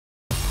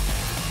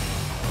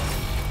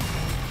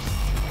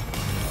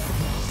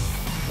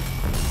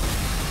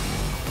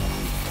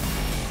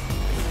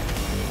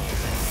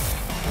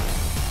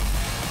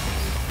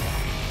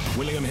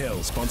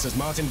Hill sponsors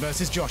Martin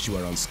vs.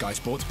 Joshua on Sky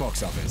Sports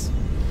Box Office.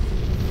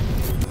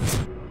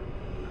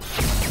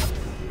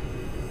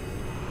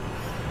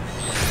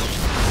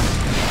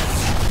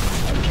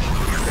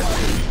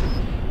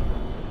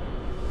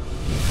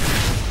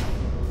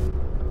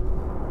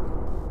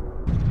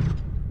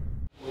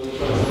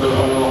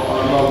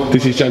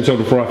 This is James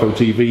Holder for iPhone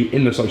TV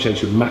in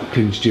association with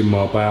Matkins Gym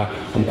Marbella.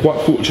 I'm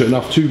quite fortunate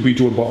enough to be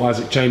joined by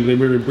Isaac Chamberlain.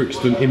 We're in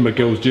Brixton in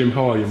Miguel's gym.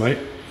 How are you, mate?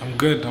 I'm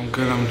good.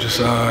 I'm just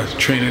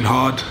training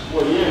hard.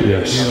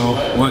 Yes. You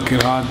know, working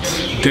hard,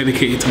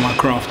 dedicated to my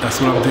craft. That's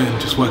what I'm doing,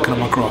 just working on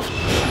my craft.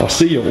 I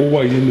see you're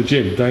always in the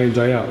gym, day in,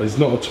 day out. There's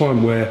not a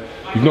time where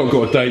you've not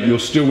got a date, you're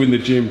still in the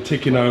gym,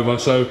 ticking over.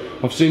 So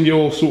I've seen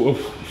your sort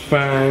of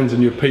fans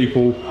and your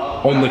people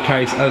on the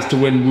case as to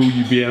when will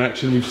you be in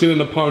action. We've seen an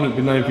opponent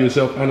be named for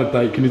yourself and a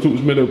date. Can you talk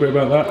to me a little bit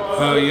about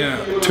that?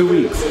 Yeah, 2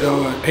 weeks.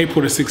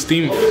 April the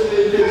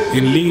 16th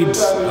in Leeds.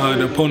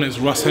 The opponent's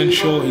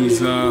Henshaw.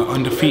 He's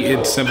undefeated,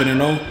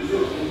 7-0.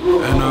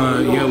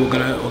 And yeah, we're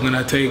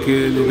gonna take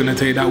it. We're gonna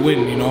take that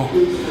win, you know.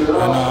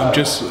 And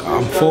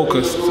I'm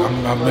focused.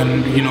 I've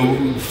been, you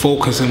know,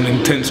 focused in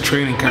intense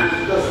training camp.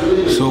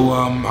 So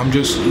I'm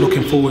just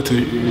looking forward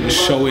to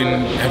showing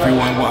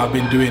everyone what I've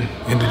been doing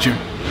in the gym.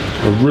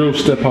 A real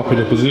step up in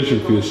a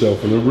position for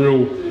yourself, and a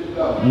real,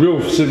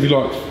 simply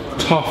like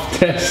tough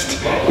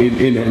test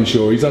in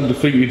Henshaw. He's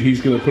undefeated.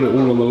 He's going to put it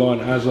all on the line,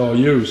 as are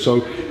you.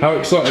 So how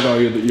excited are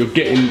you that you're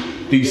getting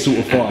these sort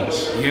of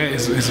fights? Yeah,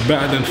 it's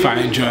better than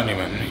fighting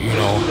journeyman, you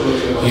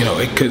know,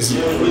 because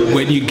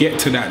when you get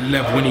to that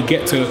level, when you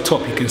get to the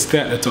top, you can stay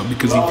at the top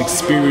because you've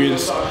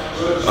experienced,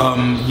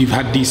 you've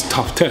had these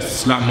tough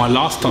tests. Like my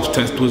last tough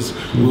test was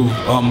with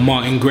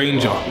Martin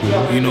Granger.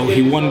 You know,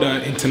 he won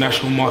the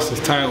International Masters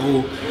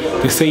title.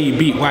 They say he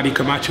beat Wadi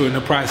Camacho in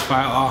the prize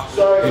fighter,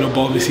 you know,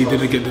 but obviously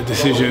didn't get the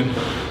decision.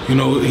 You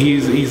know,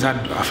 he's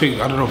had, I think,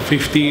 I don't know,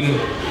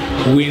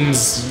 15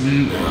 wins.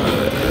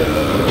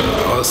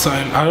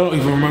 Something. I don't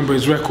even remember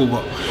his record,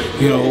 but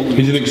you know,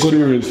 he's an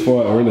experienced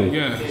fighter, isn't he?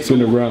 Yeah, he's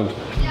been around.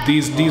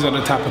 These are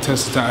the type of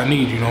tests that I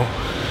need, you know,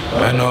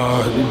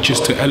 and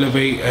just to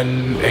elevate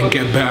and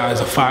get better as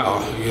a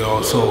fighter, you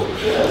know. So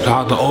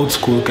how the old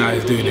school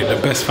guys doing it,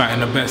 the best fighting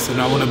the best, and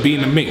I want to be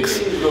in the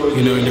mix,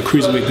 you know, in the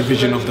cruiserweight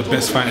division of the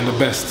best fighting the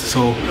best.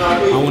 So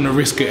I want to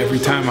risk it every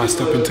time I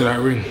step into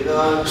that ring.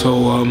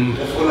 So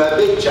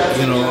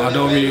you know, I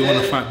don't really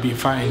want to be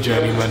fighting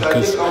journeyman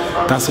because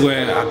that's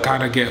where I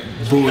kind of get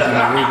bored in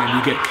the ring and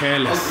you get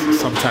careless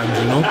sometimes,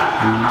 you know.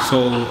 So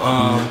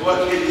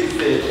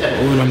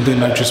all I'm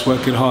doing is just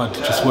working hard,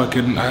 just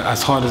working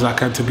as hard as I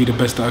can to be the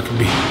best that I can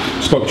be.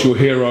 Spoke to your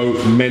hero,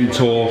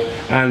 mentor,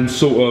 and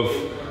sort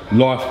of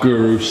life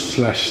guru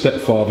slash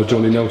stepfather,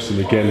 Johnny Nelson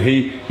again.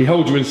 He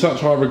holds you in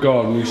such high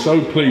regard, and he's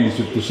so pleased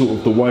with the sort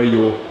of the way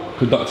you're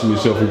conducting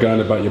yourself and going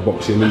about your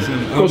boxing.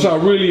 And also, I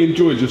really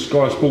enjoyed your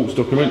Sky Sports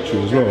documentary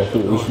as well. I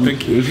thought it was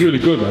really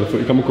good, man. I thought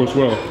you come across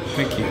well.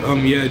 Thank you.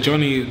 Yeah,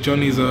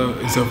 Johnny's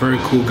a very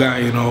cool guy,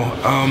 you know.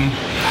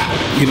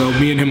 You know,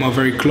 me and him are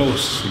very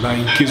close. Like,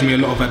 he gives me a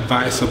lot of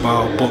advice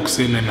about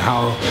boxing and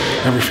how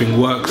everything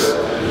works,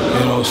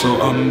 you know. So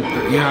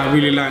yeah, I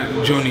really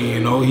like Johnny, you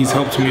know. He's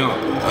helped me out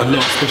a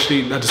lot,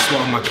 especially at the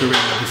start of my career.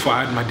 Before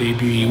I had my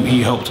debut,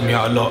 he helped me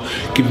out a lot,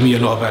 giving me a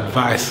lot of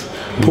advice.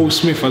 Paul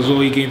Smith as well,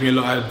 he gave me a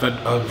lot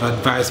of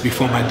advice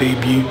before my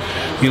debut,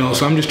 you know.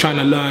 So I'm just trying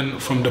to learn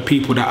from the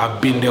people that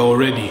have been there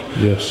already.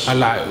 Yes. I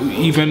like,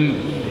 even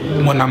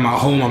when I'm at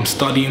home, I'm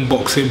studying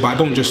boxing, but I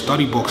don't just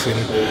study boxing.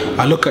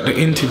 I look at the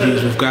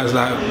interviews with guys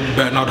like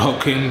Bernard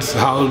Hopkins,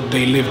 how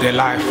they live their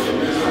life,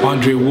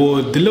 Andre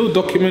Ward, the little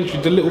documentary,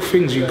 the little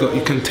things you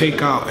can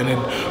take out and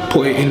then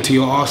put it into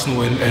your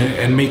arsenal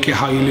and make it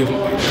how you live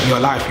your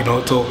life, you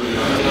know. So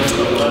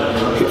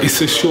it's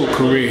a short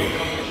career,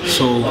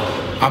 so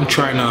I'm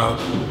trying to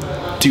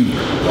do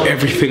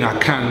everything I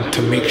can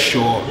to make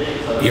sure,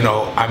 you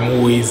know, I'm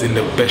always in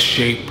the best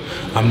shape.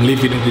 I'm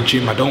living in the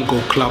gym. I don't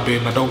go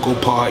clubbing, I don't go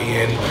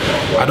partying,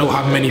 I don't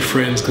have many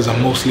friends because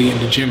I'm mostly in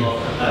the gym.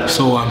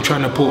 So I'm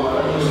trying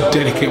to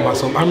dedicate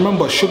myself. I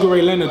remember Sugar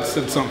Ray Leonard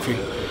said something.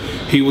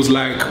 He was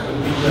like,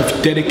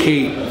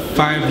 dedicate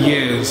 5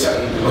 years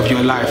of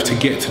your life to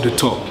get to the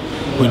top.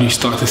 When you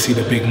start to see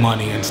the big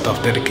money and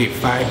stuff, dedicate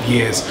 5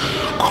 years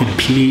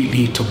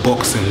completely to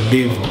boxing,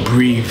 live,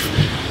 breathe,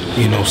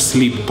 you know,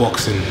 sleep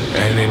boxing,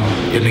 and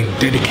then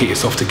dedicate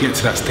yourself to get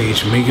to that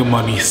stage, make your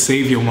money,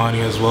 save your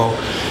money as well.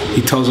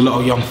 He tells a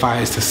lot of young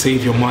fighters to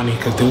save your money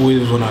because they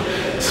always want to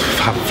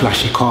have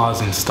flashy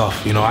cars and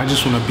stuff, you know. I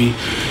just want to be,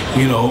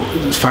 you know,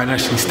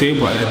 financially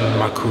stable at the end of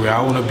my career.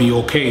 I want to be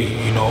okay,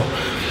 you know.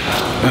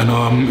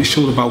 And it's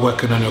all about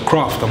working on your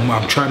craft.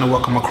 I'm trying to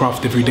work on my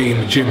craft every day in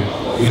the gym,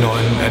 you know,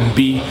 and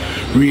be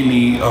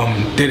really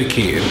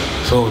dedicated.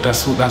 So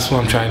that's what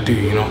I'm trying to do,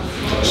 you know.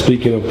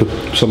 Speaking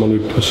of someone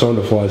who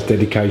personifies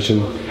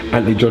dedication,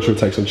 Anthony Joshua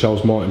takes on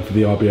Charles Martin for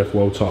the IBF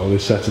World title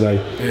this Saturday.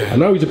 Yeah. I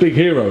know he's a big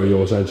hero of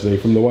yours, Anthony,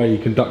 from the way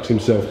he conducts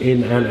himself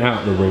in and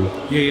out the ring.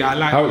 Yeah, I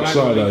like. How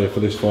excited are you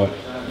for this fight?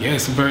 Yeah,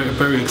 it's a very,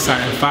 very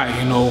exciting fight.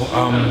 You know,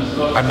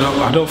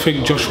 I don't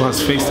think Joshua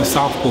has faced a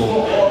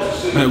southpaw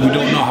we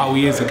don't know how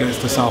he is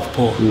against the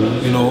southpaw.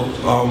 You know,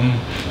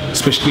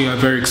 especially a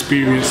very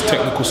experienced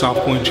technical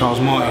southpaw in Charles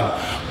Martin.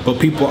 But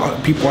people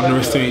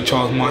underestimate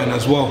Charles Martin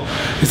as well.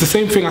 It's the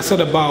same thing I said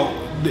about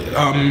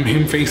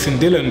him facing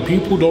Dylan.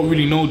 People don't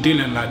really know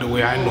Dylan like the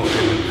way I know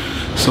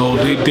Dylan. So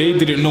they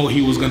didn't know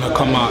he was going to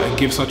come out and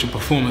give such a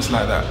performance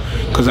like that.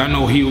 Because I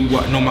know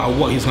no matter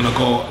what, he's going to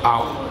go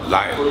out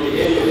like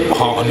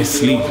heart on his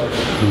sleeve.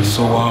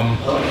 So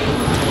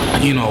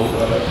you know,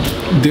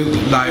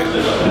 like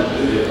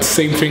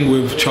same thing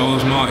with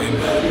Charles Martin.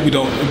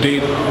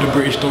 The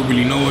British don't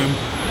really know him,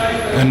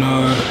 and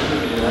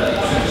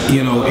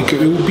you know, it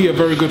will be a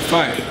very good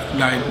fight.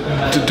 Like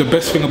the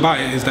best thing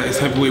about it is that it's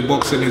heavyweight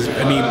boxing. Is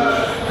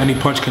any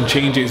punch can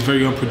change it. It's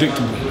very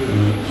unpredictable.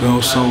 You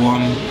know, so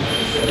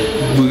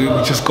we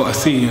just got to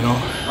see. You know.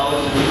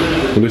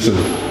 Well, listen.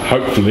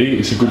 Hopefully,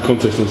 it's a good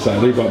contest on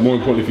Saturday. But more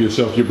importantly for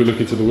yourself, you'll be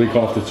looking to the week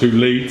after to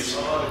Leeds.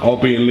 I'll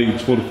be in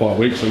Leeds for the fight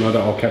week, so no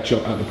doubt I'll catch you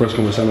up at the press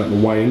conference and at the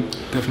weigh-in.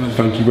 Definitely.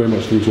 Thank you very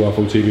much for your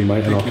IFL TV,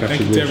 mate, and I'll catch you.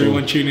 Thank you to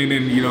everyone tuning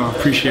in. You know, I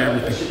appreciate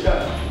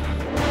everything.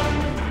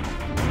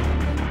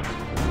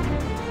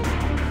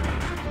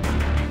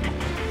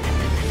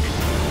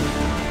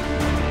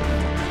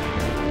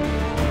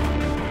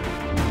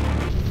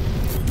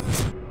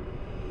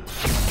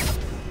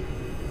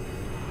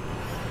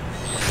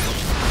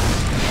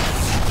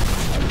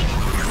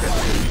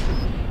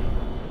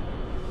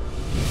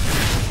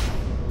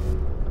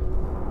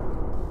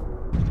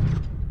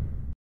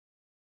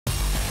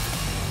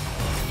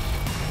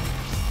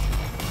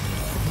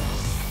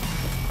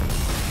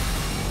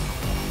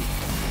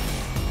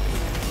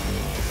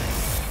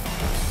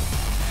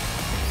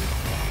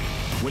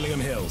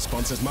 Willingham Hill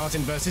sponsors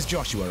Martin vs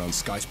Joshua on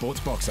Sky Sports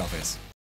Box Office.